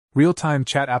Real-time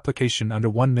chat application under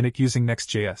 1 minute using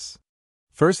NEXTJS.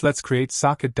 First, let's create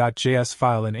socket.js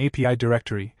file in API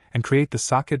directory and create the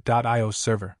socket.io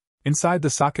server. Inside the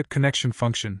socket connection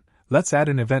function, let's add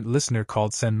an event listener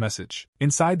called sendMessage.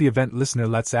 Inside the event listener,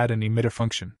 let's add an emitter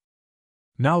function.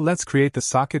 Now let's create the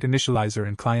socket initializer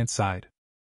in client side.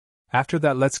 After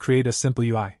that, let's create a simple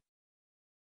UI.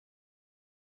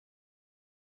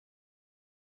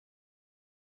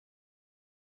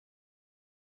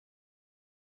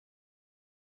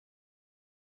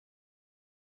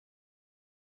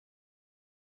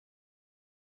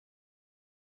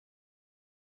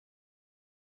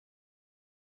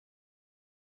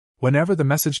 Whenever the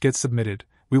message gets submitted,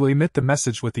 we will emit the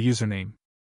message with the username.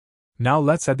 Now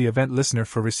let's add the event listener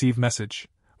for receive message.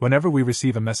 Whenever we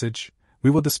receive a message, we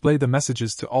will display the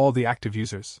messages to all the active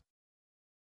users.